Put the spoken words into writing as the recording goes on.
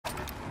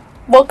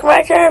Welcome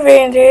back to our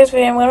video. In today's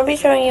video, I'm going to be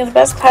showing you the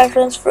best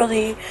attachments for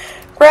the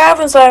grav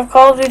inside of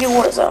Call of Duty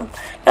Warzone.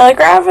 Now, the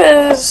grav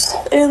is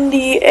in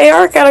the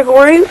AR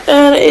category,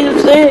 and it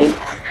is a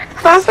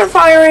faster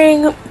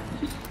firing,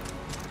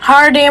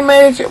 higher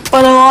damage,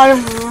 but a lot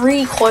of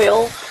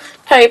recoil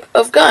type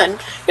of gun.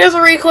 Here's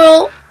a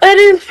recoil. It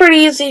is pretty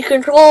easy to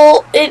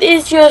control. It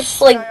is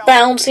just like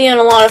bouncy and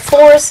a lot of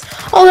force,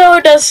 although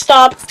it does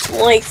stop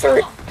like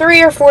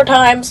three or four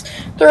times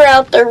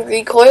throughout the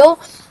recoil.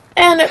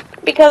 And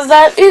because of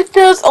that, it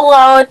does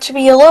allow it to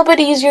be a little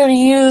bit easier to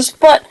use,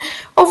 but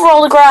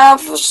overall the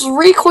grav's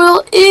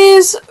recoil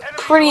is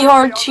pretty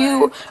hard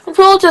to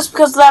control just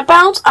because of that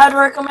bounce. I'd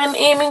recommend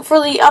aiming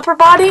for the upper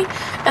body,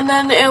 and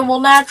then it will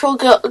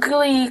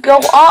naturally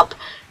go up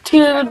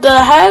to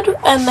the head,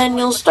 and then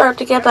you'll start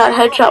to get that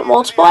headshot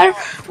multiplier,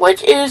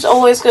 which is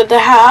always good to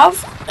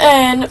have.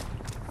 And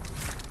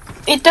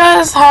it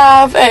does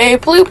have a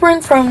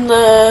blueprint from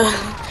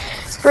the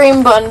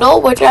Scream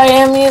bundle, which I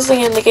am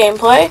using in the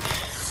gameplay,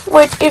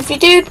 which if you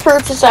did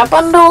purchase that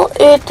bundle,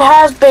 it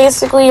has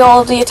basically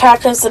all of the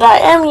attachments that I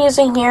am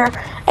using here,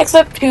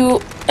 except two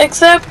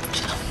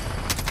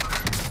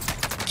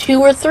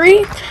or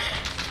three.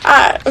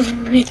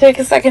 It took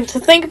a second to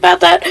think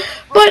about that,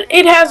 but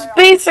it has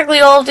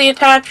basically all of the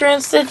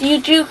attachments that you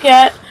do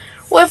get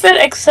with it,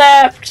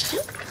 except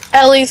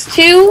at least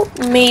two,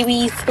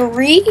 maybe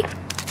three.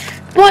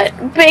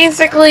 But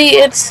basically,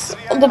 it's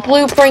the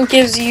blueprint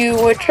gives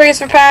you a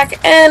tracer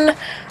pack and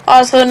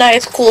also a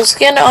nice cool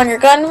skin on your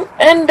gun,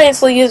 and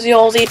basically gives you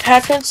all the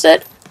attachments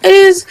that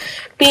is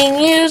being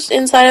used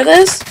inside of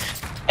this.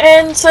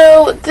 And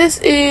so this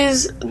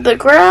is the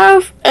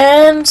grav,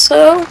 and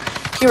so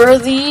here are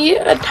the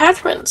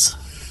attachments.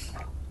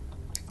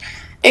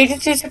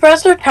 Agency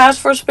suppressor,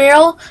 task force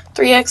barrel,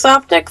 3x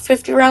optic,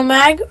 50 round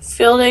mag,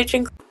 field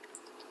agent.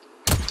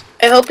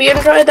 I hope you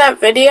enjoyed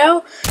that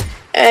video.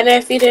 And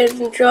if you did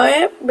enjoy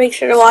it, make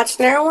sure to watch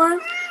the next one.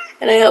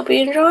 And I hope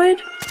you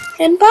enjoyed.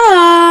 And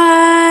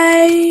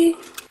bye!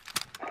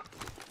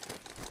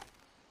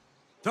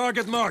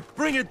 Target marked.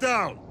 Bring it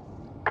down!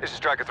 This is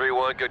Striker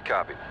 3-1. Good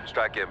copy.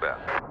 Strike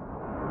inbound.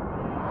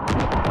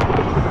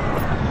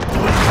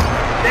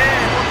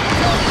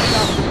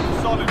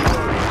 Damn! Solid.